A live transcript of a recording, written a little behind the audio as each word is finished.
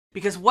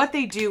Because what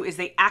they do is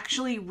they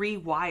actually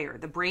rewire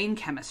the brain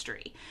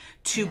chemistry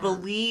to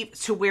believe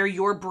to where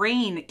your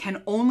brain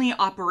can only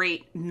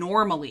operate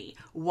normally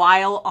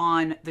while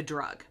on the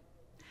drug.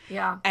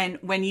 Yeah. And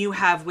when you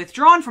have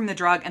withdrawn from the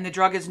drug and the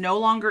drug is no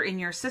longer in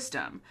your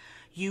system,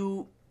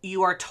 you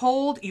are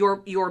told,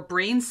 your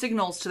brain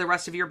signals to the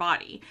rest of your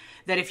body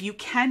that if you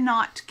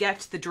cannot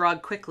get the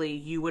drug quickly,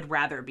 you would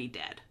rather be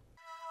dead.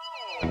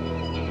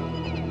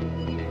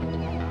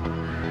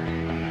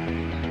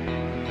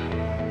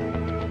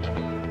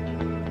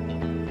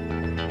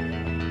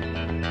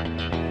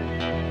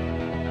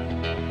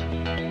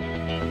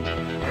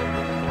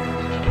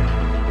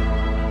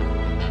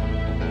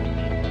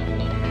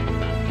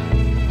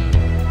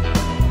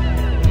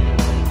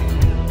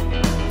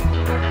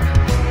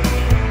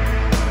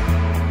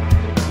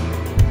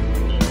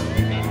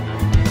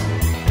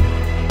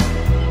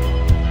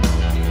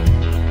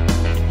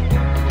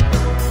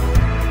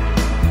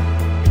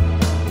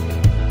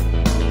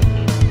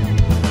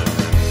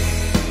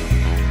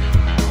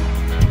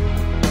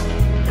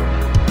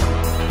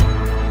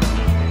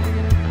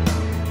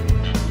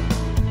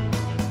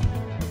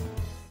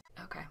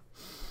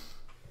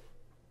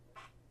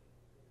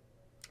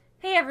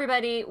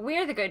 Everybody,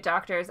 we're the Good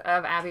Doctors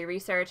of Abbey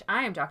Research.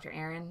 I am Dr.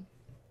 Erin.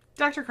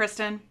 Dr.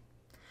 Kristen.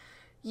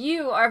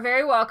 You are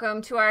very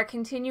welcome to our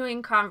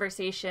continuing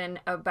conversation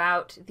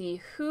about the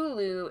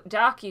Hulu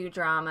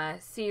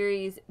docudrama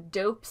series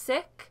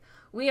Dopesick.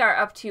 We are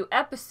up to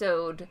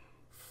episode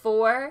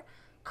 4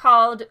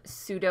 called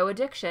Pseudo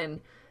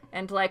Addiction.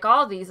 And like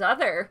all these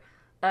other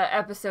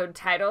episode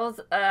titles,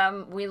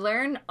 we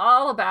learn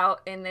all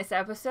about, in this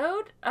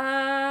episode,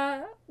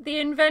 the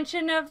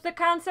invention of the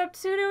concept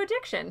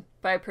pseudo-addiction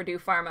by Purdue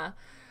Pharma.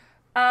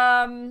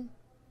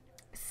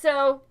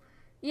 So,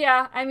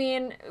 yeah, I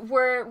mean,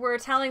 we're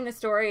telling the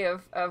story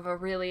of a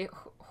really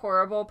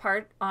horrible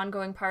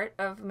ongoing part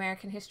of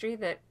American history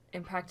that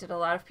impacted a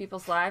lot of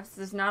people's lives.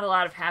 There's not a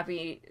lot of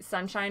happy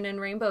sunshine and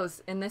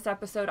rainbows in this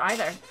episode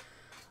either.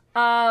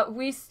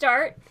 We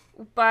start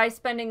by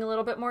spending a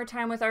little bit more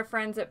time with our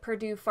friends at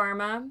Purdue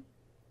Pharma,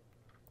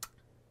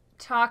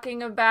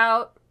 talking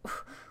about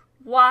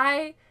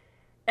why,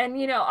 and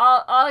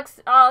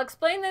I'll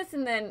explain this,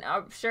 and then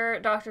I'm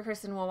sure Dr.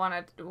 Kristen will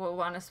want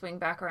to swing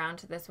back around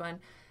to this one.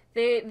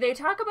 They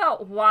talk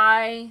about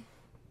why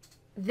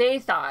they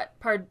thought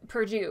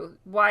Purdue,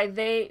 why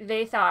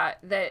they thought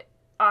that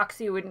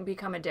oxy wouldn't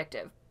become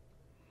addictive,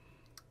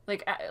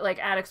 like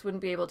addicts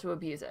wouldn't be able to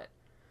abuse it.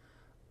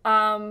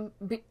 And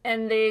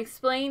they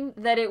explain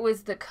that it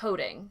was the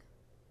coating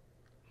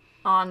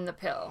on the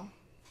pill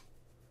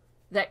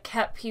that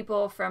kept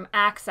people from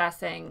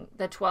accessing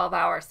the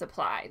 12-hour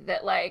supply.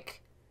 That,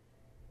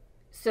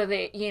 so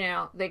they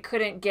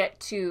couldn't get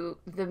to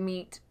the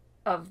meat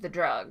of the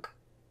drug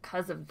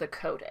because of the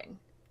coating.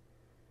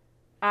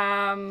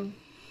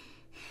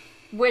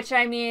 Which,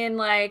 I mean,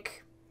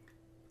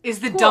 is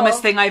the cool.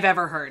 dumbest thing I've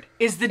ever heard.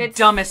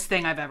 Dumbest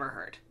thing I've ever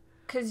heard.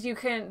 Because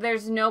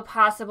there's no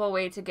possible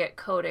way to get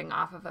coating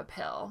off of a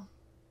pill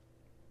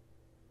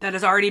that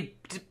is already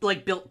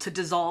built to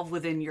dissolve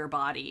within your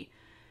body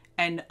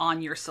and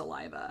on your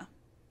saliva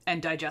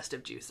and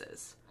digestive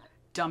juices.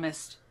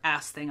 Dumbest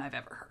ass thing I've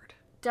ever heard.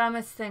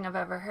 Dumbest thing I've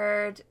ever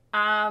heard.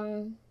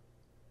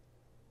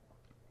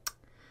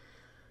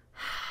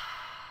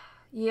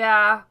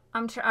 Yeah,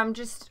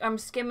 I'm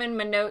skimming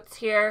my notes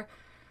here.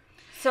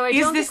 So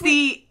is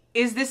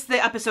this the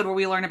episode where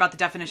we learn about the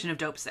definition of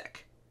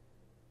dopesick?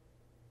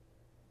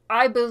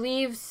 I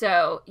believe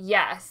so,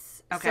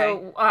 yes. Okay.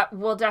 So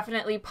we'll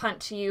definitely punt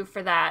to you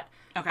for that.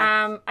 Okay.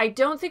 I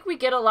don't think we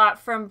get a lot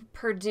from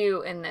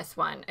Purdue in this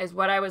one, is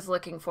what I was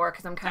looking for,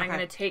 because I'm kind of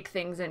going to take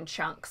things in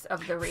chunks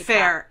of the recap.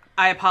 Fair.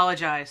 I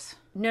apologize.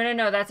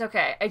 No, that's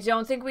okay. I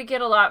don't think we get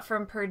a lot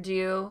from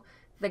Purdue.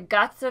 The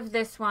guts of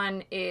this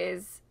one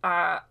is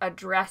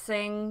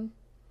addressing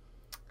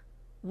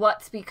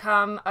what's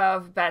become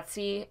of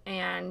Betsy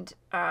and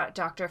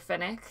Dr.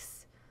 Phoenix.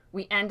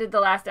 We ended the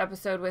last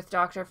episode with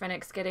Dr.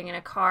 Phoenix getting in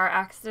a car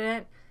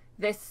accident.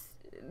 This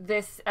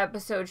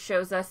episode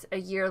shows us a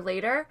year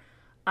later,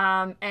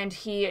 and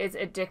he is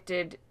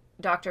addicted.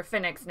 Dr.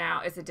 Phoenix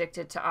now is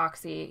addicted to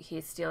oxy.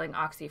 He's stealing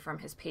oxy from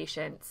his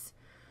patients.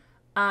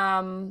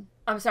 I'm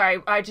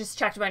sorry, I just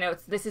checked my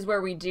notes. This is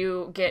where we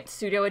do get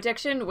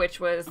pseudo-addiction, which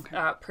was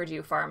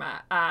Purdue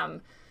Pharma.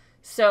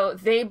 So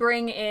they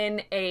bring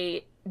in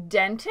a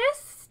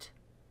dentist.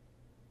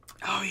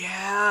 Oh,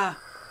 yeah.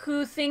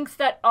 Who thinks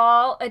that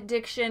all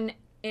addiction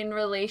in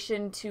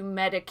relation to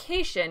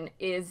medication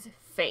is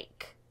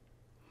fake.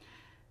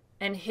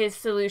 And his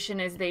solution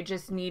is they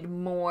just need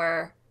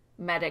more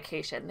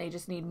medication. They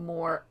just need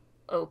more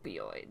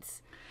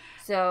opioids.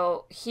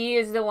 So he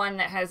is the one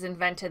that has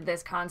invented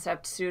this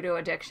concept,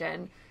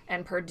 pseudo-addiction,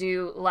 and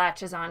Purdue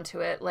latches onto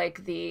it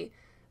like the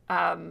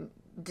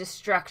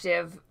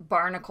destructive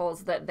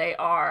barnacles that they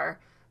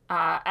are,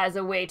 as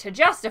a way to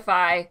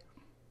justify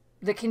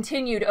the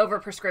continued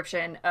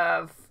overprescription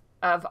of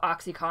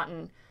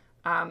OxyContin,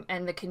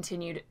 and the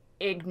continued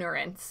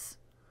ignorance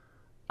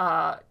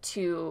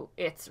to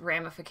its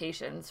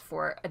ramifications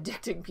for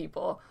addicting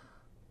people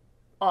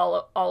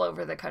all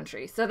over the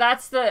country. So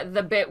that's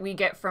the bit we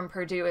get from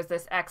Purdue, is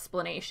this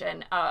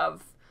explanation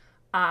of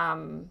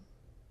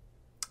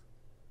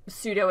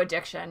pseudo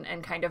addiction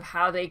and kind of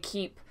how they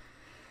keep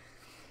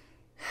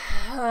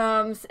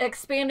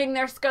expanding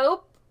their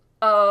scope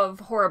of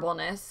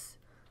horribleness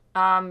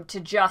to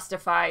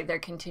justify their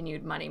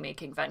continued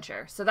money-making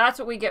venture. So that's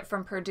what we get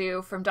from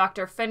Purdue. From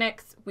Dr.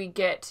 Phoenix, we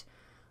get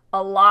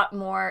a lot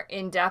more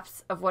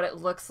in-depth of what it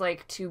looks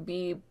like to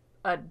be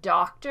a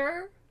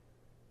doctor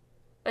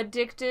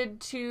addicted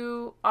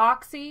to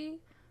oxy.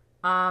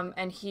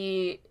 And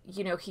he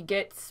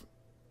gets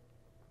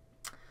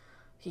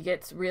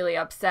really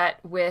upset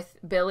with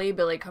Billy.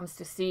 Billy comes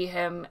to see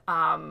him.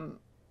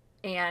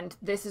 And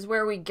this is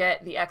where we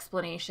get the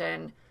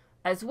explanation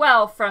as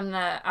well from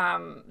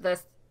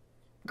the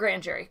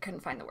grand jury, couldn't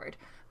find the word,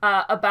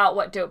 about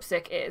what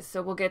Dopesick is.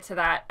 So we'll get to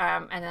that,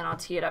 and then I'll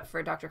tee it up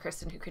for Dr.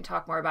 Kristen, who can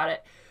talk more about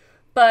it.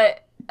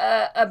 But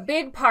a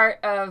big part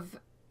of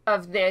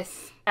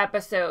this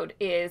episode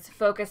is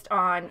focused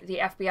on the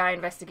FBI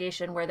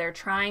investigation, where they're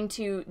trying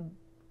to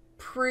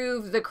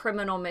prove the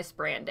criminal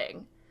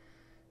misbranding.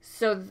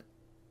 So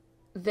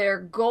their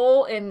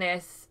goal in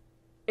this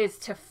is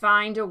to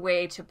find a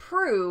way to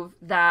prove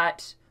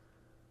that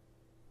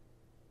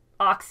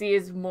oxy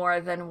is more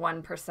than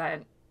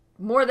 1%.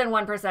 More than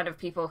 1% of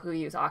people who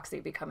use oxy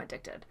become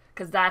addicted,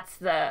 because that's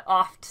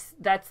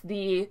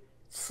the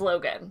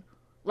slogan.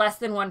 Less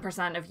than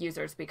 1% of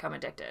users become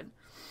addicted.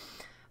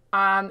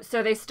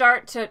 So they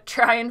start to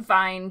try and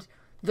find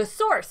the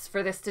source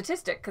for this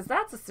statistic, because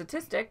that's a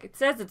statistic. It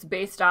says it's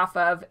based off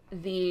of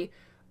the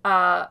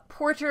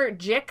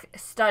Porter-Jick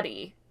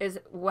study, is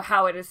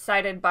how it is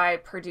cited by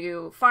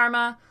Purdue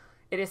Pharma.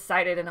 It is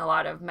cited in a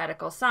lot of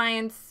medical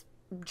science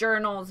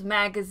journals,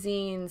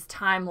 magazines,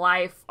 Time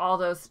Life, all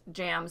those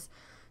jams.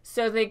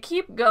 So they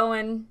keep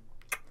going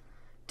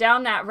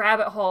down that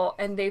rabbit hole,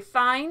 and they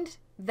find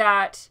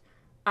that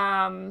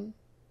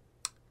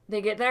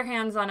they get their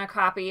hands on a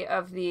copy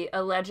of the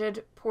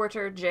alleged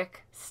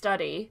Porter-Jick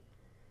study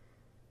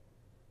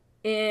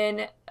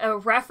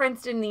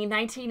referenced in the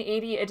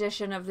 1980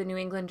 edition of the New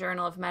England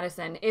Journal of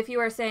Medicine. If you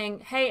are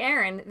saying, hey,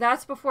 Aaron,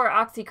 that's before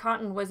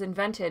OxyContin was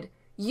invented,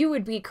 you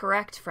would be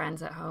correct,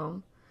 friends at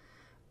home.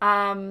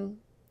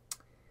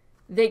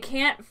 They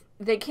can't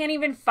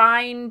even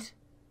find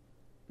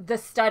the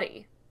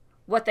study.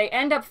 What they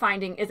end up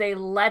finding is a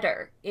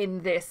letter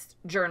in this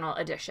journal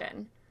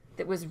edition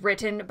that was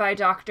written by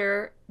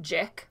Dr.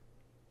 Jick,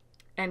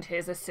 and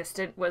his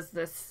assistant was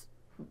this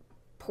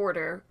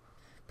Porter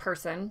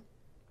person.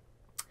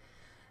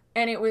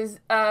 And it was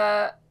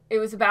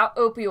about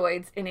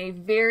opioids in a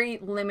very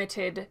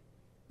limited,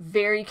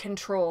 very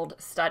controlled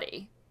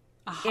study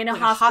in a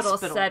hospital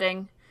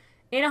setting.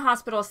 In a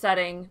hospital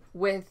setting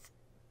with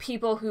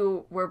people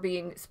who were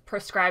being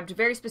prescribed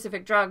very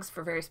specific drugs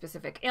for very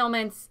specific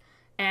ailments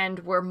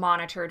and were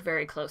monitored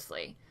very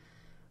closely.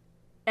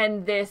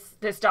 And this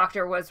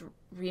doctor was,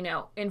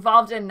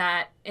 involved in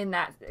that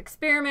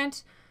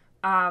experiment,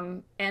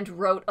 and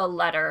wrote a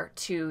letter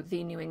to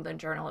the New England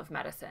Journal of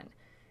Medicine.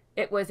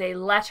 It was a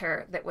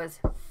letter that was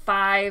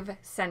 5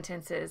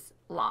 sentences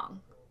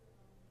long.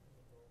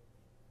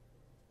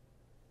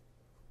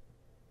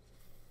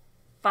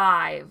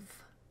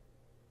 5.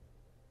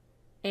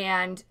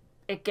 And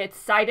it gets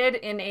cited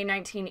in a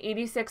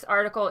 1986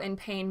 article in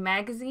Pain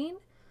magazine,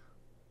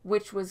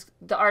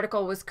 the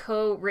article was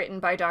co-written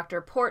by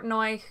Dr.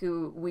 Portnoy,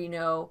 who we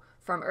know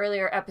from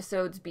earlier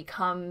episodes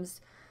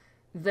becomes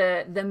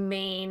the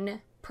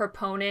main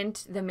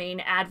proponent, the main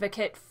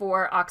advocate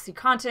for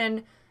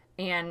OxyContin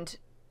and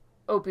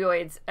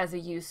opioids as a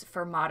use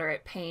for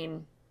moderate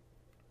pain.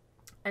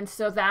 And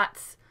so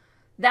that's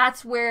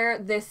where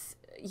this,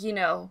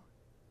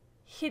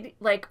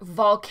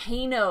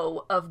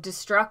 volcano of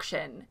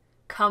destruction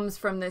comes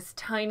from, this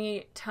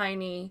tiny,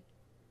 tiny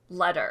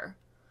letter.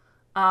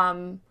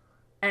 And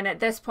at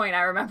this point,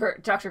 I remember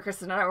Dr.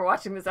 Kristen and I were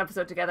watching this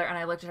episode together, and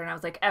I looked at her and I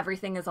was like,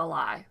 everything is a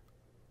lie.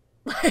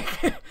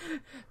 Like,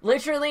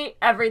 literally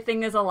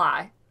everything is a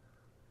lie.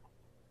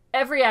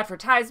 Every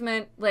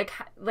advertisement, like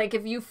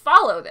if you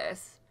follow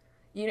this,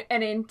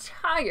 an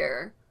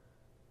entire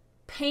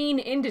pain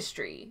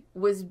industry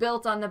was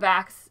built on the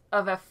backs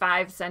of a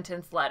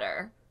 5-sentence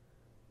letter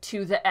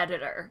to the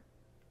editor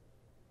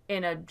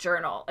in a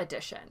journal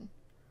edition.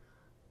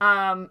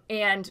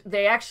 And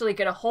they actually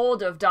get a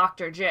hold of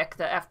Dr. Jick,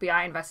 the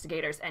FBI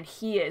investigators, and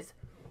he is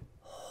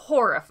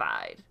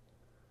horrified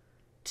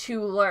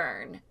to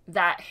learn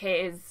that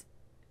his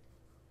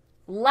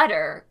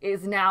letter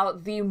is now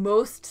the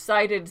most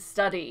cited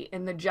study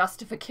in the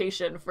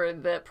justification for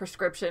the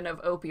prescription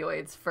of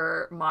opioids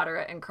for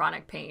moderate and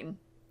chronic pain.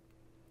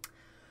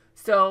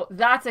 So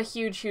that's a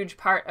huge, huge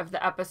part of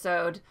the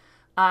episode,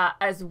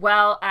 as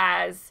well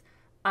as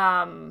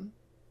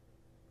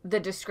the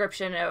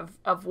description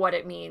of what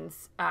it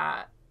means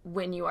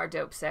when you are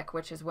dope sick,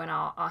 which is when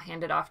I'll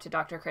hand it off to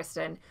Dr.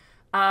 Kristen.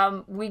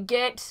 We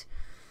get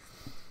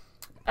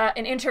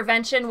an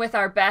intervention with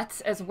our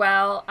Bets as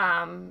well.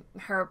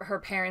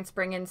 Her parents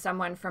bring in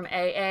someone from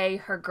AA.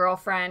 Her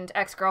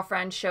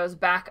ex-girlfriend shows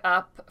back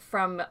up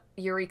from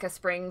Eureka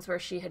Springs, where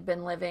she had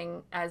been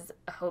living as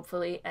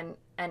hopefully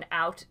an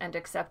out and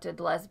accepted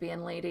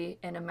lesbian lady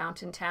in a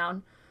mountain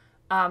town.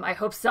 I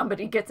hope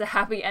somebody gets a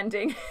happy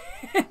ending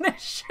in the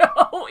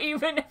show,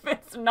 even if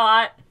it's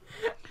not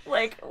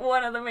like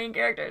one of the main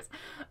characters.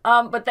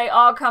 But they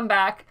all come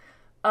back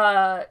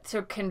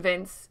to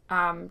convince,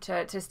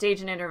 to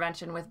stage an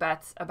intervention with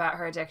Bets about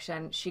her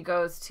addiction. She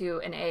goes to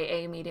an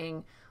AA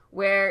meeting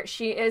where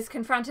she is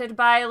confronted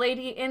by a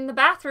lady in the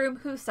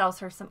bathroom who sells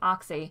her some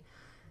Oxy.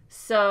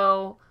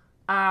 So,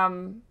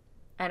 an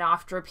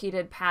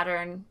oft-repeated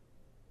pattern,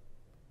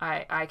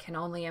 I can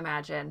only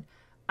imagine.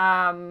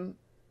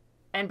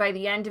 And by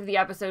the end of the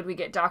episode, we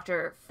get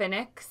Dr.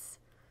 Phoenix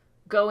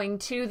going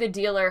to the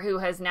dealer who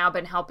has now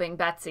been helping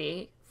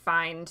Betsy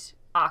find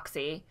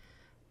Oxy.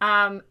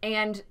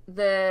 And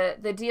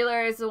the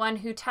dealer is the one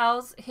who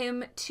tells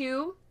him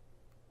to,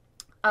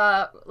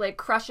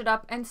 crush it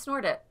up and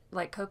snort it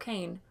like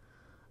cocaine,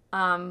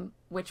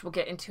 which will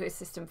get into his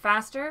system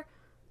faster.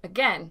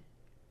 Again,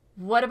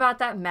 what about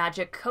that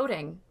magic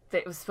coating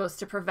that was supposed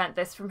to prevent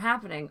this from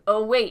happening?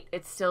 Oh, wait,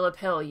 it's still a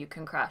pill you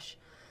can crush.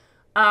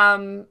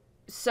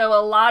 So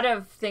a lot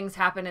of things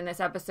happen in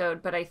this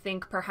episode, but I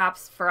think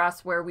perhaps for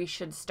us where we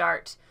should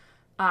start,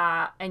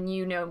 and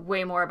you know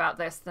way more about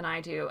this than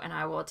I do, and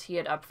I will tee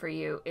it up for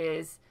you,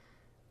 is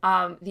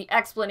the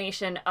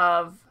explanation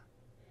of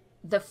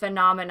the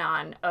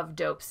phenomenon of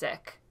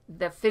Dopesick,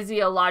 the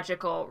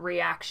physiological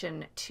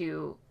reaction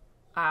to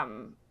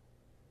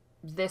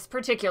this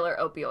particular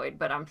opioid,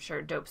 but I'm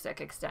sure Dopesick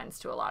extends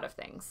to a lot of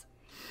things.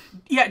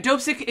 Yeah,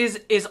 Dopesick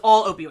is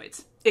all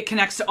opioids. It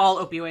connects to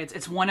all opioids.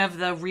 It's one of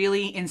the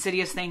really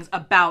insidious things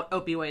about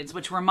opioids,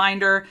 which,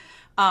 reminder,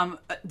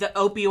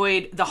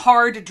 the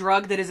hard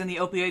drug that is in the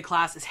opioid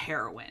class is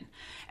heroin.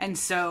 And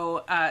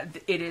so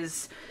it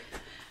is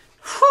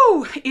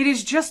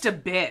just a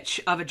bitch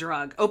of a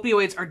drug.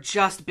 Opioids are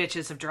just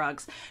bitches of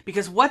drugs,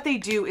 because what they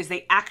do is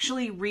they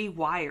actually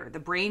rewire the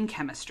brain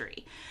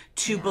chemistry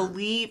to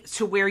believe,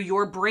 to where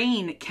your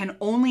brain can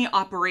only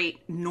operate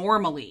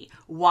normally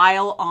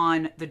while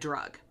on the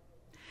drug.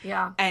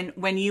 Yeah. And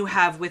when you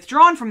have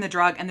withdrawn from the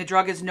drug and the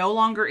drug is no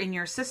longer in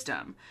your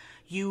system,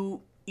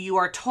 you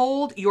are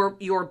told,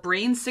 your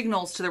brain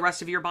signals to the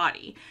rest of your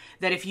body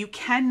that if you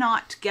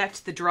cannot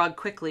get the drug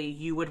quickly,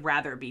 you would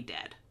rather be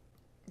dead.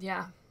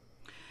 Yeah.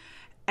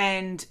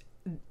 And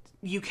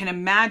you can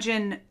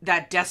imagine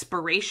that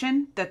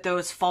desperation that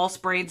those false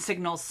brain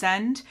signals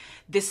send.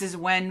 This is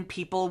when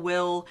people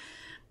will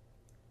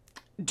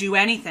do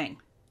anything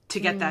to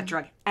get that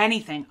drug.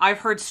 Anything. I've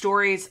heard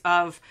stories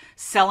of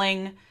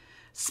selling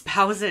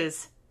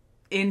spouses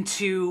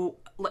into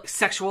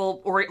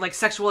sexual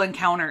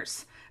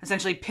encounters,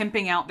 essentially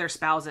pimping out their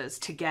spouses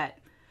to get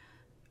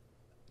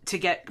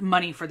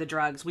money for the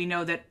drugs. We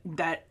know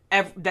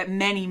that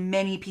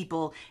many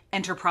people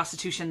enter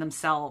prostitution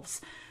themselves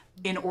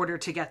in order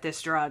to get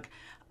this drug.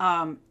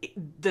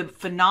 The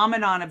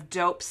phenomenon of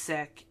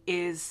Dopesick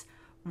is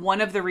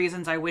one of the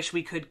reasons I wish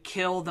we could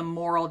kill the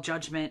moral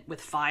judgment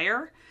with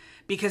fire,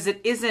 because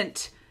it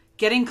isn't.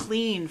 Getting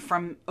clean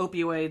from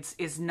opioids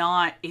is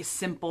not a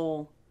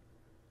simple.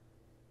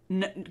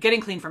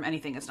 Getting clean from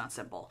anything is not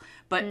simple,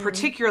 but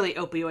particularly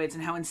opioids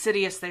and how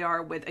insidious they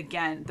are with,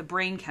 again, the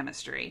brain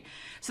chemistry.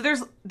 So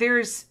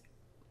there's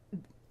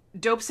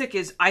Dopesick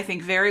is, I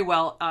think, very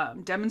well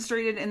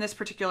demonstrated in this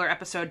particular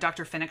episode.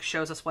 Dr. Phoenix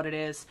shows us what it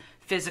is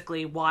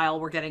physically while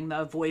we're getting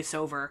the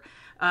voiceover.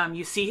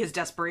 You see his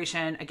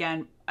desperation.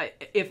 Again,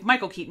 if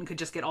Michael Keaton could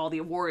just get all the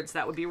awards,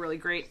 that would be really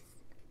great.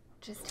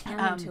 Just hand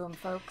them to him,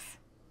 folks.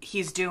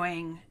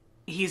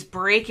 He's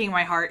breaking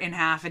my heart in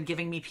half and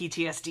giving me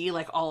PTSD,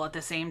 like, all at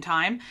the same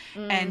time,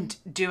 and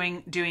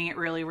doing it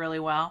really, really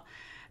well.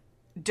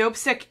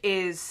 Dopesick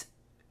is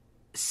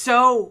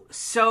so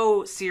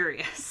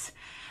serious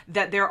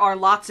that there are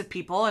lots of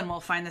people, and we'll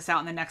find this out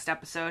in the next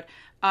episode,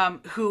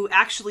 who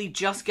actually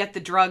just get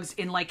the drugs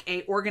in like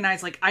a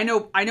organized, like, I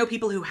know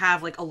people who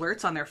have like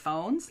alerts on their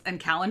phones and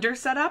calendars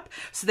set up,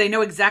 so they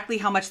know exactly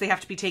how much they have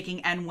to be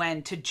taking and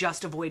when to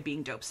just avoid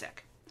being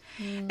dopesick.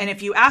 And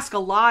if you ask a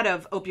lot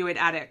of opioid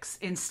addicts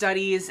in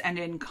studies and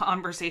in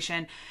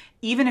conversation,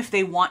 even if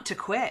they want to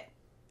quit,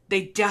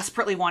 they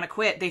desperately want to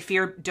quit, they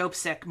fear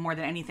dopesick more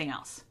than anything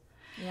else.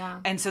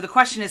 Yeah. And so the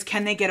question is,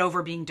 can they get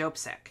over being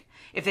dopesick?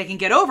 If they can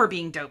get over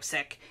being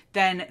dopesick,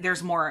 then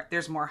there's more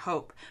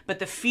hope. But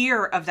the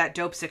fear of that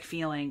dopesick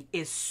feeling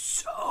is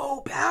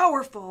so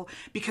powerful,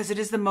 because it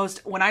is the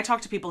most, when I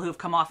talk to people who have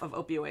come off of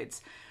opioids,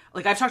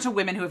 like I've talked to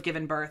women who have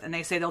given birth and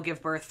they say they'll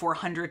give birth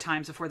 400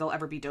 times before they'll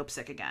ever be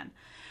dopesick again.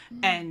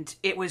 And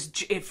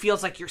it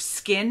feels like your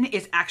skin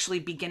is actually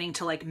beginning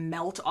to like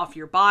melt off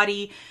your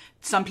body.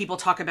 Some people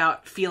talk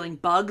about feeling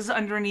bugs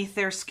underneath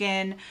their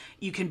skin.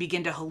 You can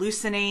begin to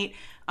hallucinate.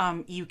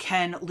 You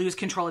can lose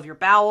control of your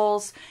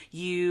bowels.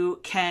 You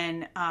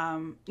can,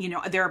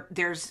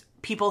 there's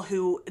people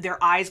who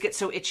their eyes get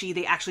so itchy,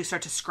 they actually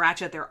start to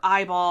scratch at their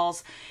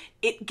eyeballs.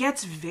 It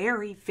gets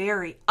very,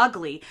 very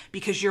ugly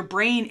because your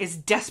brain is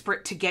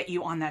desperate to get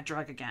you on that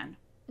drug again.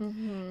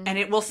 Mm-hmm. And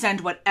it will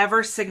send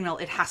whatever signal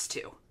it has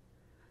to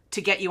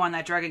get you on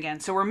that drug again.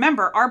 So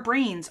remember, our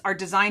brains are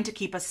designed to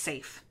keep us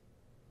safe.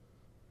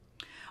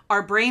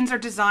 Our brains are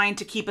designed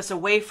to keep us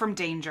away from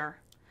danger.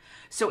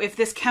 So if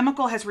this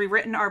chemical has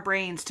rewritten our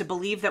brains to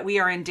believe that we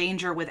are in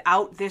danger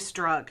without this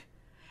drug,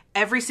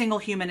 every single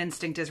human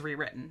instinct is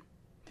rewritten.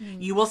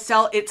 You will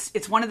sell,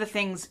 it's one of the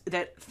things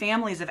that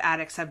families of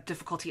addicts have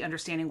difficulty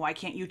understanding. Why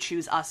can't you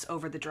choose us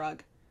over the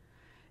drug?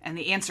 And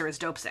the answer is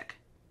Dopesick.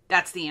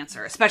 That's the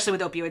answer, especially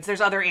with opioids.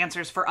 There's other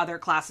answers for other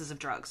classes of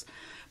drugs.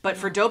 But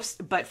for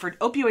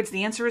opioids,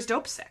 the answer is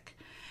Dopesick.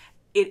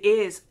 It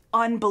is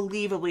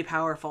unbelievably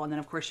powerful. And then,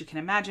 of course, you can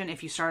imagine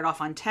if you started off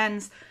on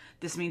 10s,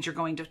 this means you're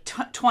going to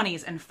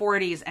 20s and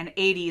 40s and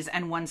 80s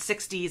and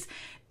 160s.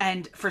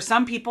 And for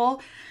some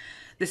people,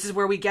 this is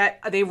where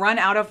they run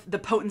out of the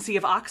potency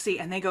of oxy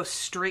and they go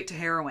straight to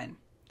heroin.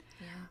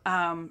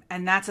 Yeah.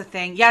 And that's a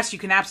thing. Yes, you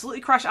can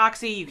absolutely crush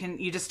oxy.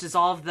 You just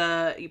dissolve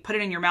you put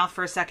it in your mouth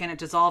for a second. It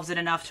dissolves it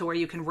enough to where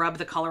you can rub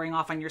the coloring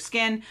off on your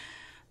skin.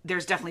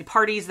 There's definitely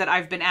parties that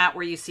I've been at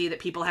where you see that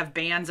people have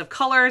bands of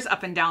colors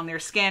up and down their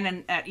skin,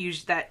 and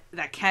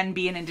that can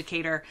be an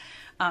indicator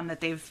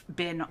that they've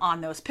been on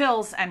those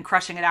pills, and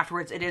crushing it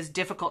afterwards. It is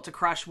difficult to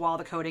crush while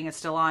the coating is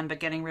still on, but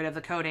getting rid of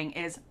the coating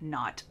is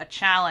not a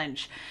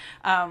challenge.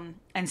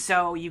 And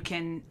so you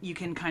can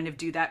kind of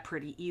do that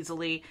pretty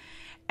easily.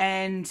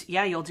 And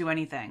yeah, you'll do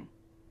anything.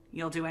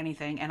 You'll do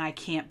anything. And I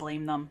can't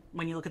blame them.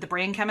 When you look at the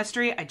brain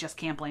chemistry, I just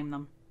can't blame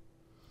them.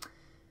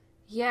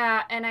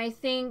 Yeah. And I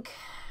think,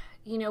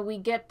 we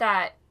get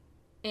that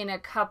in a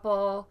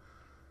couple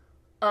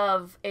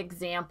of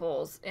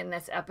examples in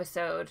this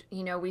episode.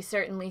 We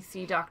certainly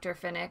see Dr.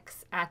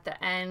 Phoenix at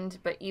the end,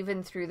 but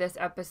even through this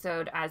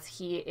episode, as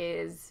he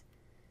is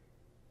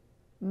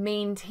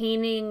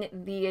maintaining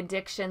the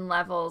addiction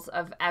levels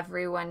of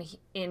everyone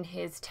in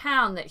his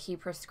town that he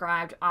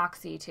prescribed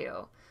oxy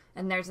to.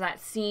 And there's that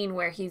scene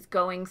where he's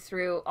going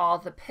through all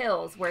the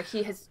pills, where he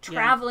is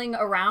traveling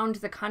around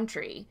the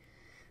country.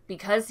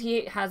 Because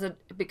he's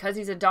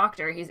a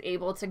doctor, he's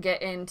able to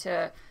get in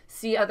to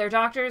see other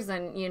doctors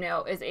and,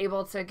 is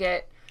able to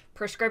get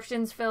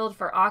prescriptions filled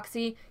for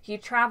oxy. He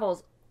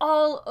travels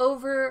all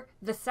over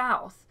the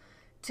South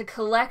to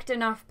collect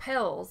enough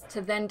pills to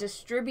then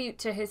distribute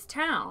to his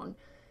town.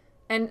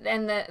 And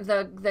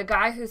the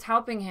guy who's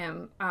helping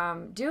him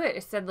do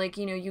it said,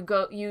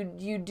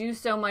 you do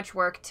so much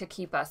work to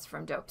keep us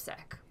from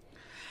Dopesick.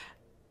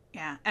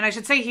 Yeah. And I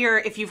should say here,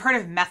 if you've heard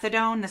of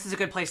methadone, this is a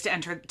good place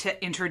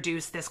to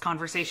introduce this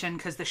conversation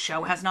because the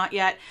show has not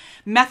yet.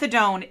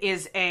 Methadone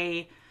is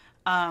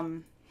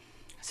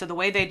so the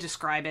way they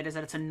describe it is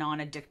that it's a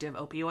non-addictive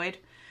opioid,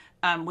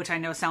 which I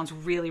know sounds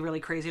really, really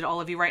crazy to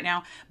all of you right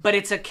now, but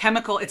it's a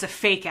chemical, it's a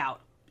fake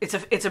out.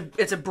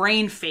 It's a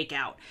brain fake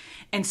out.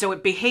 And so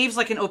it behaves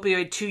like an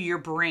opioid to your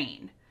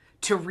brain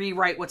to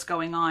rewrite what's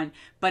going on,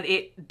 but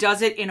it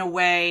does it in a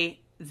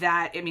way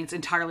that, it's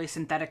entirely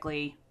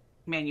synthetically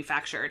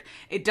manufactured.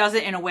 It does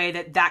it in a way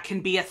that can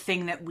be a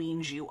thing that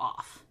weans you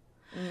off.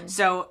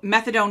 So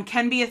methadone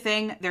can be a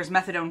thing. There's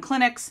methadone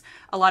clinics.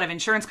 A lot of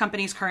insurance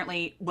companies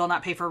currently will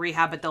not pay for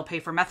rehab, but they'll pay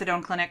for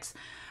methadone clinics,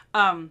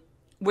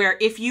 where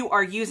if you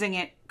are using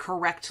it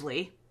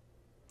correctly,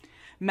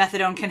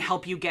 methadone can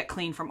help you get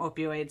clean from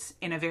opioids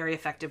in a very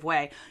effective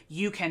way.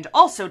 You can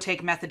also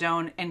take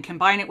methadone and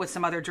combine it with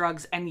some other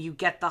drugs, and you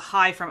get the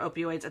high from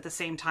opioids at the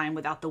same time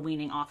without the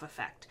weaning off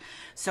effect.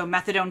 So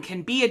methadone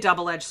can be a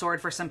double-edged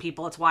sword for some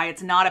people. It's why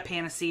it's not a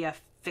panacea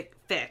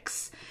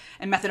fix.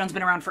 And methadone's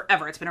been around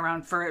forever. It's been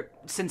around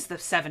since the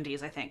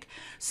 70s, I think.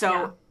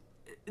 So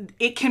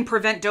it can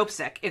prevent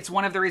Dopesick. It's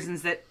one of the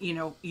reasons that,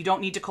 you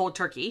don't need to cold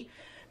turkey.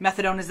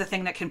 Methadone is the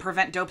thing that can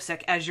prevent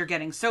Dopesick as you're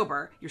getting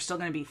sober. You're still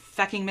going to be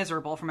fecking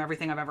miserable from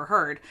everything I've ever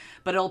heard,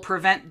 but it'll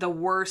prevent the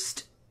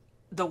worst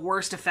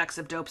effects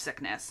of dope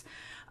sickness.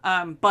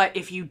 But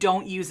if you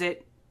don't use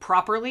it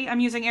properly, I'm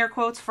using air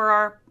quotes for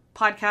our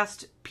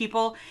podcast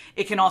people,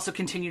 it can also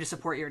continue to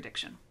support your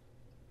addiction.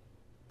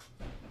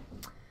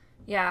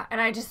 Yeah, and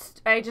I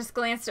just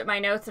glanced at my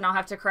notes, and I'll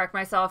have to correct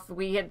myself.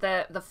 We get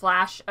the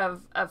flash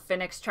of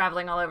Phoenix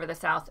traveling all over the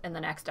South in the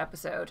next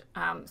episode.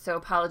 So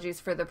apologies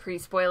for the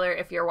pre-spoiler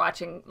if you're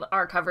watching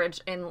our coverage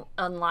in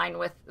line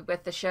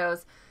with the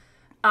shows.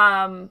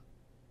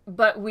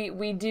 But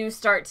we do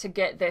start to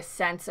get this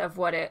sense of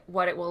what it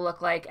will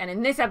look like. And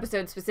in this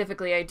episode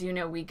specifically, I do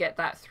know we get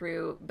that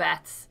through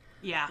Beth's.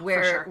 Yeah,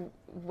 for sure.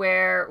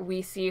 Where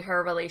we see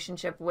her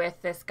relationship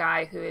with this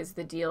guy who is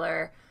the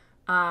dealer.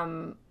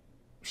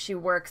 She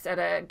works at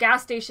a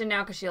gas station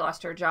now because she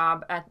lost her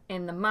job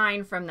in the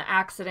mine from the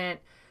accident.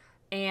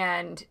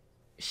 And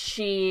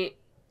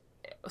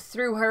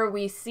through her,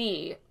 we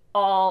see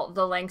all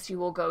the lengths you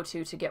will go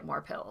to get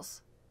more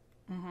pills.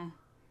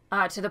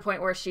 Mm-hmm. To the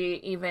point where she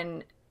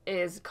even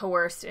is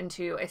coerced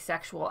into a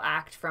sexual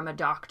act from a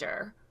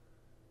doctor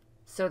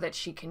so that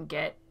she can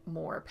get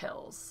more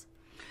pills.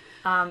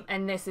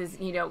 And this is,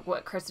 you know,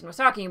 what Kristen was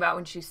talking about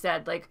when she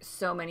said, like,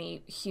 so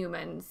many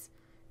humans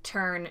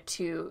turn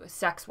to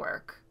sex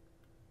work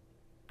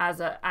as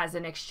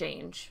an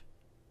exchange,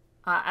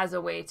 as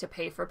a way to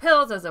pay for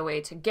pills, as a way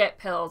to get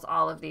pills,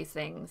 all of these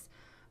things.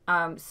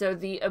 So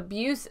the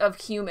abuse of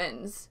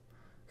humans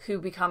who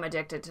become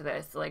addicted to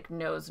this, like,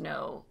 knows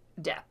no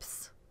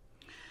depths.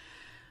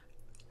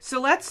 So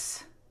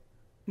let's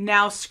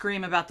now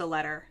scream about the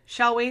letter,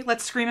 shall we?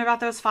 Let's scream about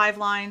those 5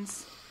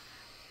 lines.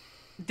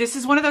 This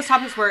is one of those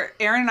topics where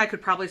Aaron and I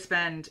could probably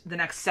spend the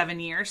next 7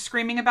 years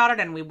screaming about it,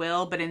 and we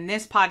will. But in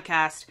this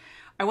podcast,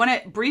 I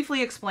want to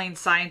briefly explain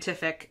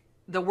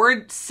the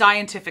word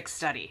scientific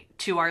study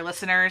to our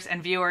listeners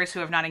and viewers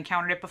who have not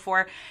encountered it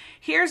before.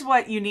 Here's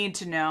what you need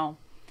to know.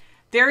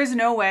 There is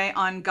no way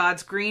on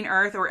God's green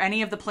earth or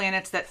any of the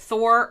planets that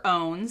Thor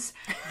owns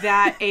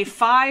that a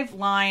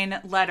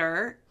 5-line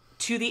letter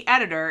to the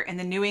editor in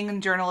the New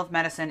England Journal of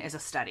Medicine is a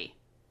study.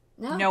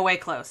 No way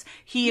close.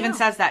 He even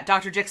says that.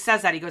 Dr. Jick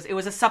says that. He goes, it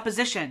was a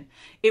supposition.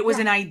 It was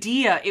an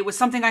idea. It was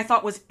something I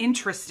thought was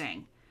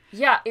interesting.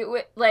 Yeah, it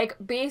was like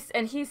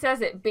and he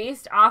says it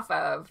based off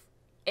of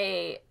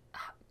a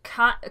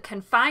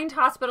confined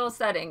hospital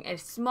setting, a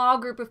small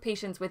group of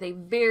patients with a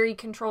very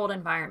controlled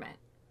environment,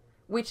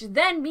 which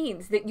then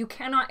means that you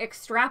cannot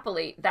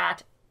extrapolate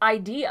that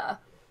idea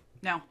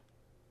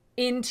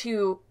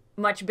into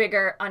much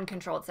bigger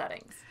uncontrolled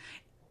settings.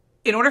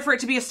 In order for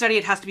it to be a study,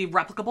 it has to be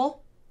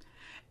replicable.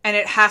 And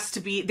it has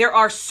to be, there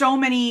are so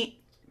many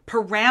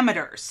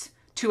parameters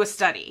to a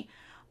study.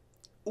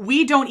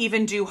 We don't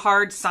even do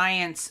hard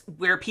science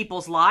where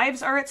people's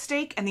lives are at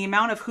stake, and the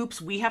amount of hoops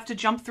we have to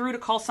jump through to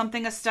call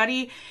something a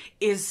study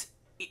is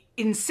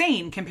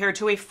insane compared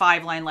to a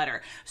 5-line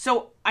letter.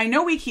 So I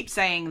know we keep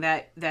saying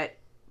that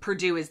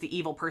Purdue is the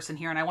evil person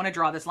here, and I want to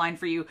draw this line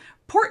for you.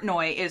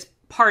 Portnoy is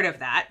part of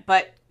that,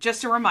 but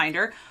just a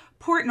reminder,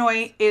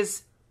 Portnoy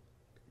is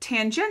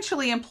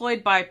tangentially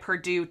employed by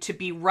Purdue to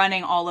be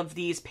running all of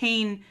these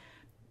pain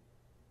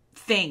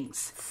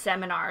things.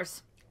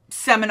 Seminars,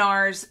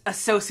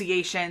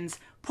 associations.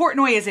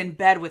 Portnoy is in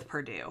bed with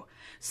Purdue.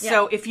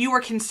 So if you are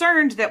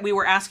concerned that we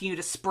were asking you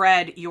to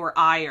spread your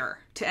ire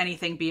to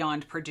anything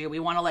beyond Purdue, we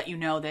want to let you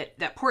know that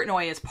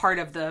Portnoy is part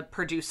of the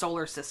Purdue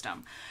solar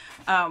system.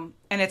 And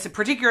it's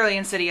particularly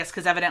insidious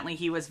because evidently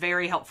he was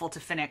very helpful to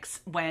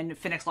Phoenix when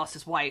Phoenix lost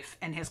his wife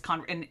and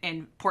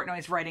in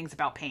Portnoy's writings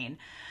about pain.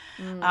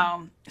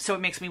 So it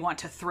makes me want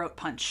to throat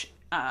punch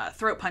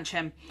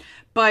him.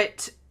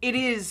 But it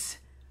is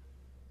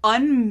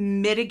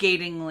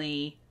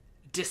unmitigatingly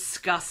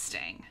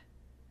disgusting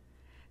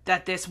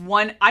that this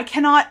one, I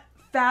cannot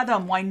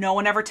fathom why no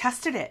one ever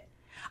tested it.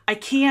 I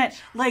can't,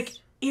 like,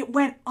 it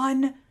went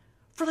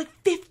for like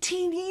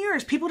 15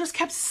 years. People just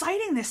kept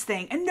citing this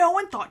thing and no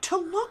one thought to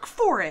look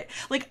for it.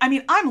 Like, I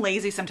mean, I'm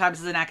lazy sometimes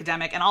as an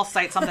academic and I'll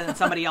cite something that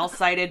somebody else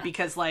cited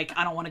because, like,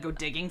 I don't want to go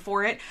digging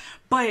for it.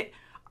 But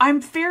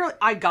I'm fairly,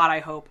 I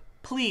hope,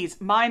 please,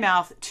 my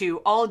mouth to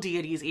all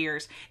deities'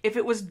 ears. If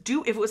it was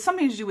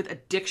something to do with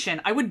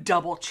addiction, I would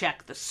double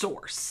check the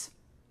source.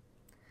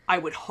 I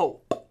would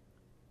hope.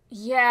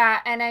 Yeah,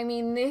 and I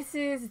mean, this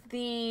is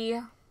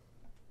the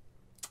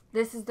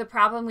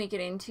problem we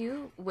get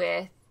into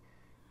with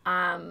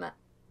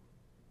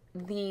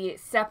the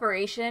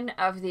separation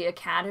of the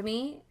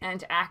academy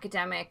and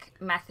academic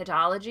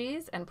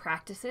methodologies and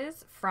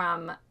practices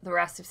from the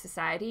rest of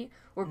society,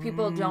 where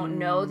people don't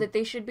know that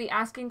they should be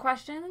asking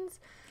questions.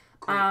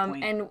 Great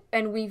point.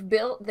 And we've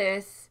built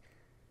this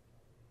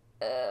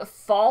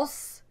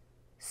false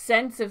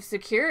sense of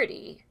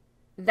security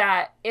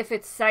that if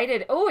it's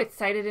cited, it's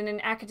cited in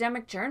an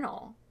academic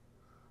journal.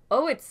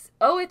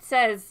 It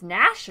says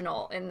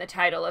national in the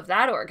title of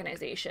that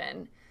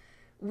organization.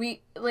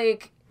 We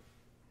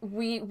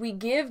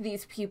give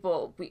these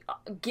people, we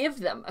give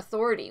them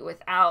authority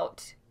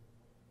without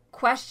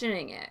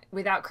questioning it,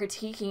 without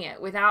critiquing it,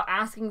 without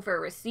asking for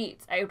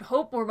receipts. I would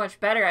hope we're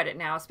much better at it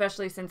now,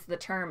 especially since the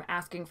term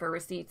asking for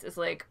receipts is,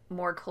 like,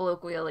 more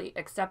colloquially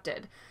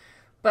accepted.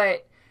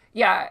 But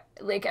yeah,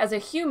 like, as a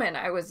human,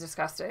 I was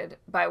disgusted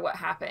by what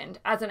happened.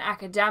 As an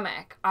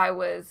academic, I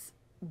was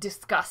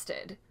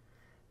disgusted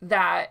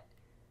that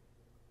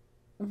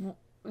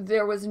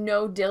there was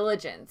no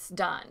diligence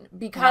done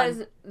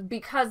because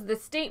the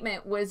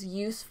statement was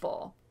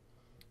useful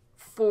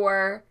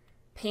for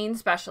pain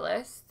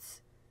specialists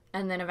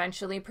and then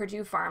eventually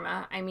Purdue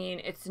Pharma. I mean,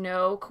 it's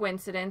no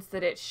coincidence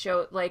that it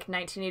showed, like,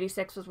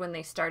 1986 was when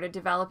they started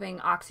developing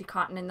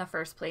OxyContin in the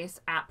first place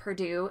at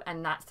Purdue,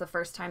 and that's the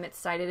first time it's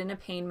cited in a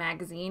pain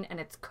magazine, and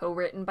it's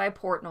co-written by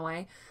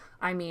Portnoy.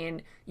 I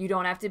mean, you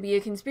don't have to be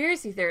a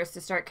conspiracy theorist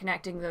to start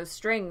connecting those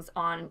strings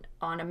on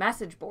a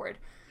message board.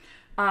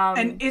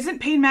 And isn't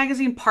Pain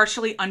Magazine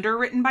partially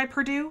underwritten by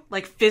Purdue?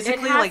 Like,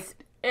 physically, I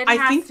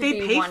think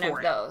they pay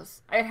for it.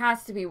 It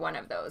has to be one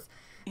of those.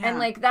 Yeah. And,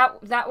 like,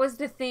 that was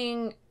the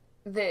thing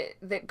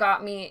that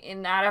got me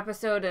in that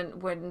episode,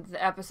 and when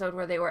the episode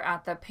where they were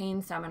at the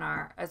pain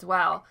seminar as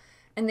well.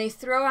 And they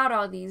throw out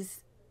all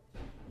these,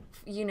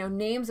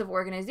 names of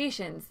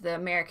organizations, the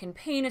American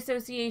Pain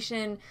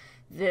Association,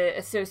 the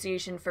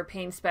Association for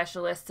Pain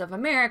Specialists of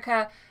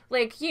America.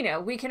 Like, you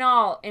know, we can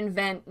all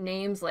invent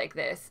names like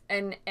this.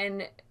 And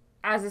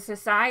as a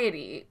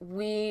society,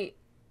 we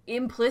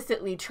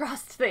implicitly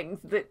trust things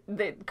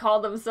that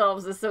call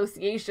themselves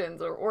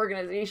associations or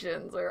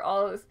organizations or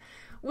all this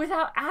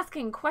without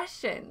asking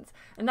questions.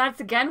 And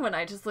that's, again, when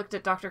I just looked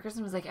at Dr.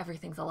 Kristen and was like,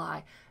 everything's a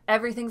lie.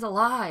 Everything's a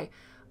lie.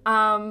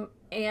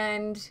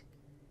 And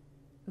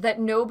that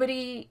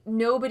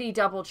nobody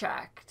double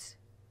checked.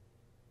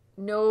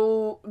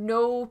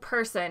 No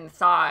person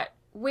thought,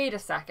 wait a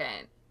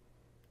second,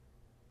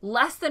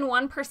 less than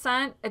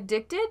 1%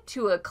 addicted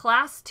to a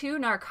class 2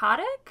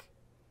 narcotic?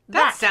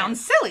 That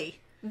sounds silly.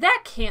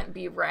 That can't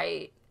be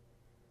right.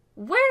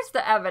 Where's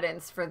the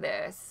evidence for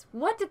this?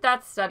 What did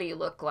that study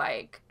look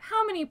like?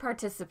 How many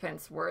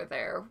participants were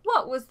there?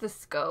 What was the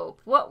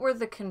scope? What were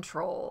the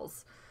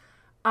controls?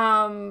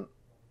 And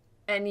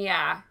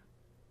yeah,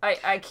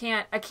 I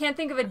can't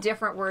think of a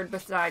different word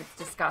besides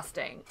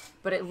disgusting,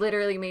 but it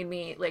literally made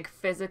me like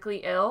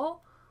physically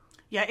ill.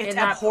 Yeah, it's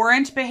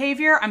abhorrent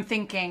behavior. I'm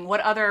thinking, what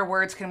other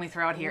words can we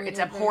throw out here? It's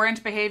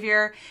abhorrent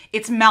behavior.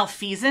 It's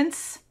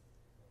malfeasance.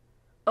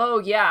 Oh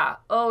yeah.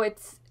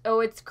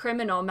 It's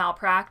criminal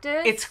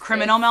malpractice. It's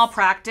criminal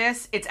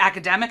malpractice. It's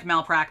academic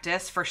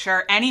malpractice for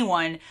sure.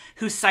 Anyone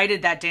who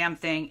cited that damn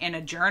thing in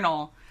a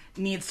journal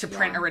needs to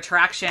print a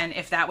retraction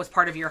if that was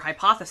part of your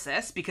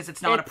hypothesis, because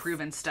it's not a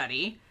proven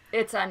study.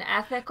 It's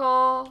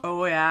unethical.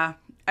 Oh yeah.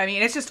 I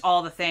mean, it's just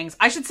all the things.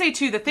 I should say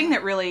too, the thing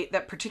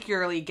that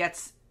particularly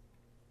gets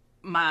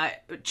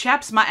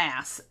chaps my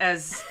ass,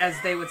 as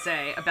they would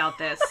say about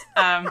this,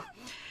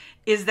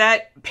 is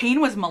that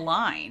pain was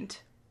maligned.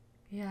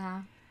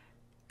 Yeah.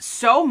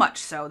 So much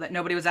so that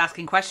nobody was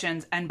asking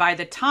questions. And by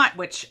the time,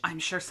 which I'm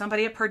sure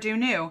somebody at Purdue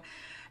knew,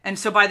 and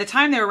so by the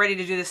time they were ready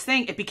to do this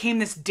thing, it became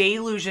this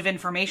deluge of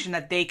information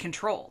that they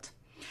controlled.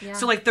 Yeah.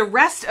 So like the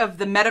rest of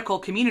the medical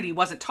community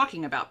wasn't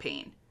talking about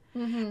pain.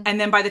 Mm-hmm. And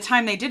then by the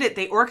time they did it,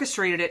 they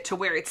orchestrated it to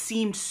where it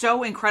seemed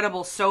so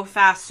incredible, so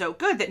fast, so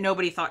good that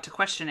nobody thought to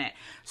question it.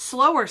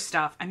 Slower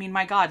stuff. I mean,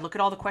 my God, look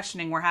at all the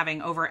questioning we're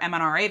having over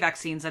mRNA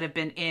vaccines that have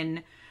been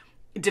in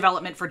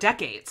development for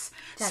decades.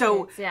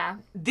 So yeah.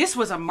 This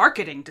was a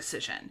marketing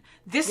decision.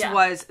 This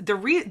was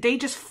they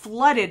just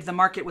flooded the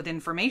market with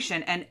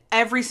information, and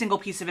every single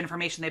piece of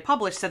information they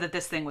published said that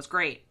this thing was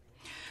great.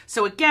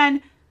 So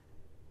again,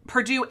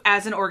 Purdue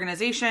as an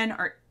organization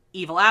are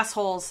evil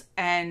assholes,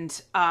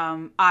 and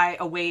I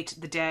await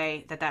the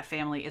day that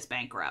family is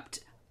bankrupt.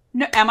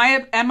 No, am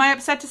I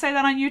upset to say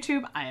that on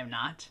YouTube? I am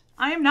not.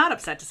 I am not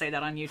upset to say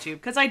that on YouTube,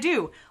 because I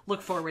do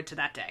look forward to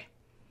that day.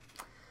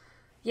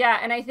 Yeah,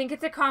 and I think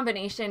it's a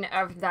combination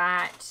of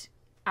that,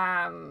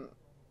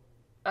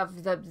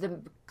 of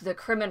the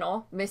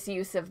criminal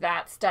misuse of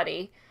that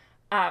study.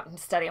 I'm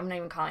not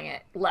even calling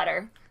it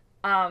letter.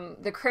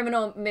 The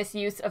criminal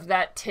misuse of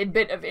that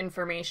tidbit of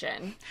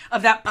information.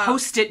 Of that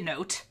Post-it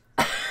note.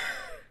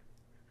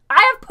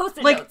 I have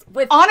Post-it notes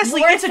with honestly,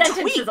 more it's a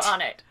sentences tweet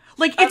on it.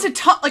 Like it's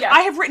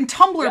I have written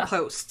Tumblr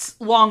posts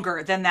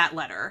longer than that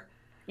letter.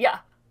 Yeah.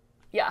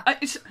 Yeah.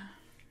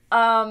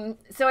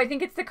 So I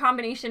think it's the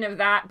combination of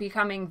that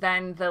becoming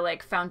then the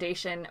like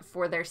foundation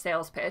for their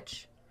sales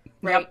pitch,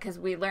 right? Because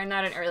we learned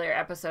that in earlier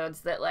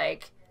episodes that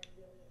like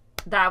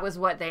that was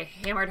what they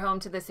hammered home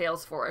to the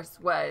sales force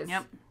was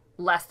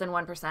less than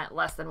 1%,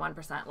 less than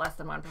 1%, less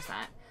than 1%.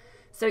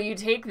 So you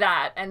take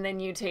that and then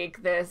you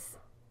take this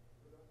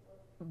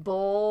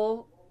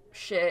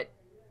bullshit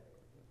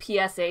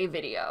PSA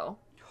video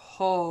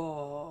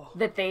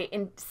that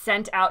they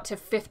sent out to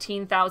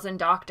 15,000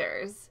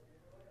 doctors,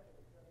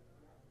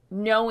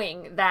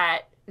 knowing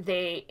that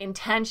they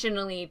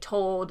intentionally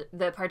told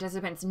the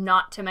participants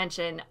not to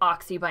mention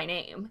Oxy by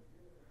name.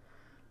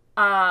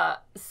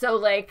 So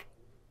like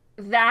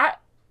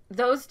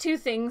those two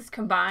things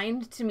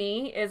combined to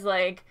me is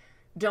like,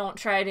 don't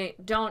try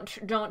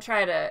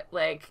to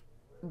like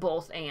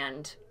both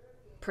and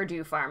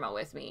Purdue Pharma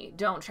with me.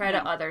 Don't try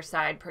to other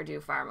side Purdue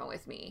Pharma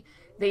with me.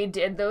 They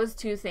did those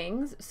two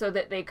things so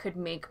that they could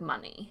make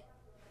money.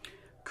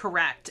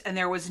 Correct. And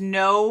there was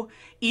no,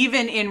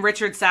 even in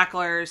Richard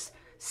Sackler's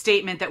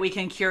statement that we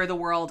can cure the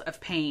world of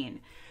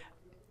pain,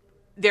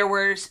 there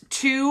was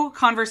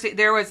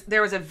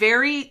there was a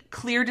very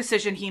clear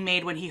decision he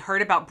made when he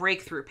heard about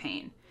breakthrough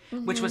pain,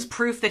 which was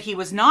proof that he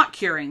was not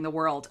curing the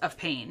world of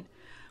pain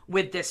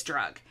with this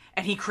drug.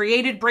 And he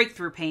created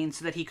breakthrough pain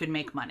so that he could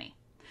make money.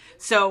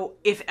 So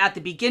if at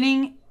the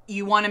beginning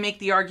you want to make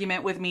the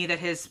argument with me that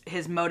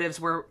his motives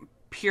were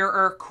pure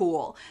or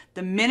cool,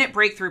 the minute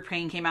breakthrough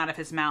pain came out of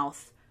his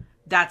mouth,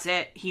 that's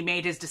it. He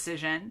made his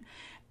decision.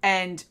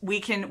 And we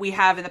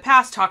have in the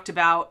past talked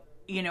about,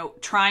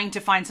 trying to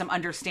find some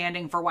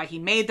understanding for why he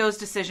made those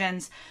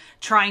decisions,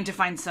 trying to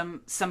find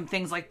some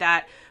things like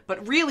that.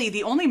 But really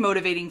the only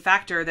motivating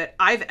factor that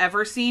I've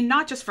ever seen,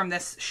 not just from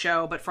this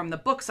show, but from the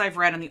books I've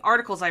read and the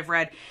articles I've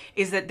read,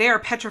 is that they are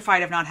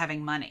petrified of not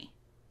having money.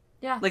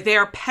 Yeah. Like they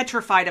are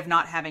petrified of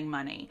not having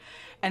money.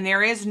 And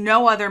there is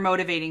no other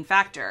motivating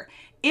factor.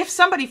 If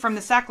somebody from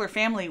the Sackler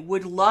family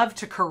would love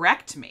to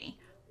correct me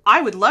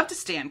I would love to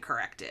stand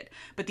corrected,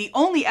 but the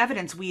only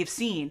evidence we have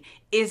seen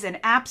is an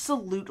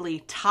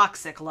absolutely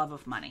toxic love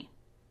of money.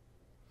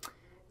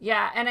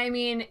 Yeah, and I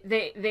mean,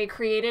 they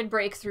created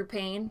breakthrough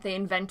pain. They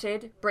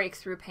invented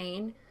breakthrough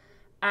pain.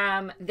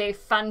 They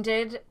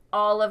funded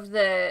all of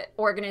the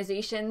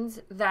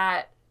organizations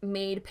that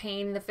made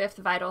pain the fifth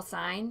vital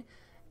sign.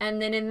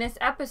 And then in this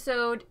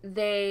episode,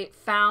 they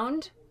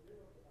found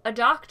a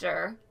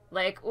doctor,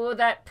 like, oh,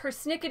 that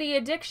persnickety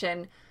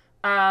addiction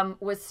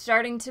was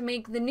starting to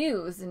make the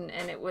news. And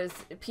it was,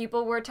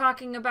 people were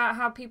talking about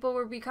how people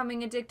were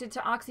becoming addicted to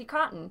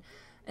OxyContin.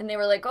 And they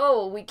were like,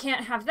 oh, we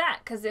can't have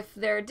that, because if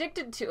they're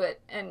addicted to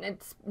it and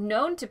it's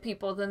known to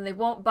people, then they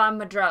won't buy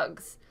my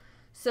drugs.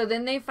 So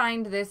then they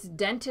find this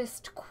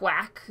dentist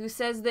quack who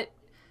says that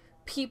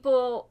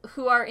people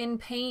who are in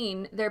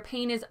pain, their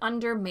pain is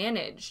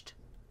undermanaged.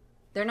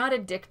 They're not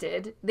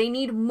addicted. They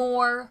need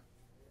more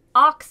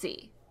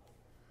oxy.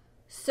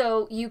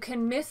 So you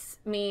can miss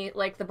me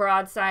like the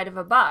broadside of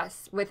a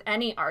bus with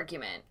any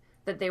argument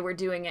that they were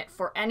doing it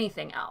for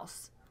anything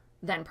else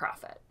than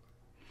profit.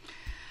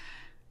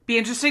 Be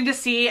interesting to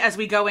see as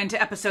we go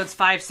into episodes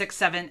 5, 6,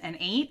 7, and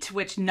 8,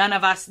 which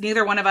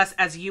neither one of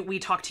us, we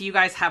talk to you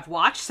guys, have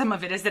watched. Some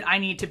of it is that I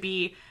need to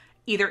be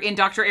either in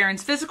Dr.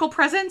 Aaron's physical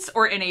presence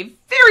or in a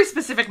very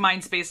specific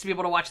mind space to be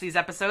able to watch these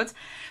episodes.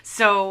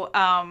 So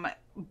I'll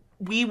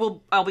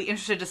be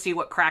interested to see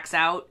what cracks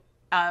out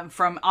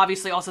from,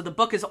 obviously, also the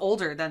book is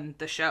older than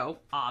the show,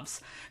 obvs.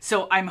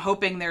 So I'm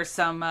hoping there's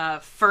some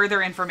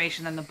further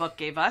information than the book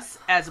gave us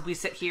as we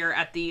sit here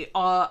at the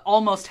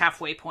almost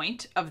halfway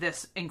point of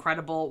this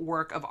incredible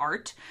work of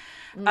art.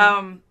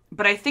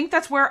 But I think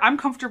that's where I'm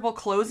comfortable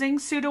closing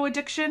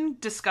pseudo-addiction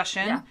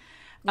discussion.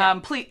 Yeah.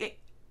 Please,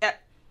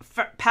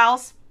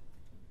 pals,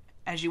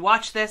 as you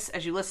watch this,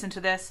 as you listen to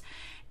this,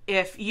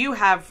 if you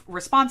have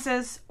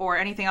responses or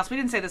anything else, we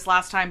didn't say this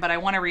last time, but I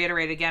want to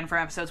reiterate again from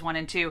episodes 1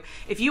 and 2.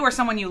 If you or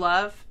someone you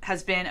love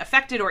has been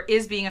affected or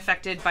is being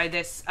affected by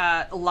this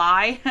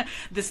lie,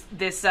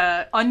 this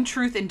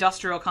untruth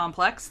industrial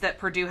complex that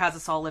Purdue has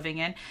us all living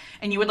in,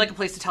 and you would like a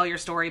place to tell your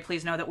story,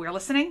 please know that we're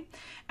listening,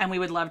 and we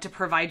would love to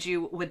provide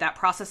you with that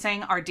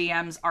processing. Our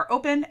DMs are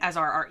open, as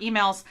are our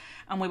emails,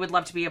 and we would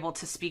love to be able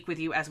to speak with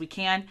you as we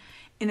can.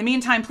 In the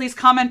meantime, please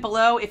comment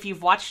below if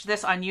you've watched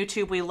this on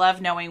YouTube. We love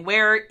knowing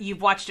where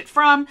you've watched it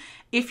from.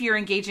 If you're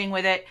engaging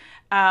with it,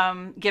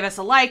 give us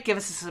a like, give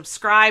us a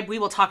subscribe. We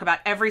will talk about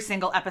every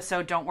single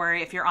episode. Don't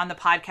worry. If you're on the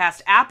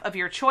podcast app of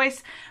your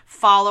choice,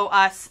 follow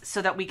us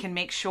so that we can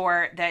make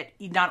sure that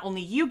not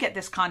only you get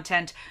this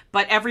content,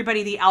 but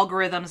everybody the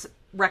algorithms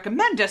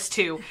recommend us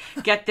to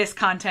get this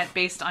content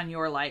based on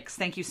your likes.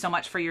 Thank you so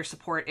much for your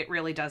support. It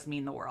really does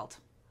mean the world.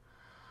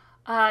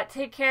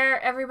 Take care,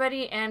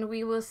 everybody, and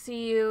we will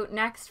see you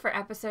next for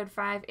episode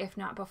 5, if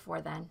not before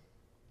then.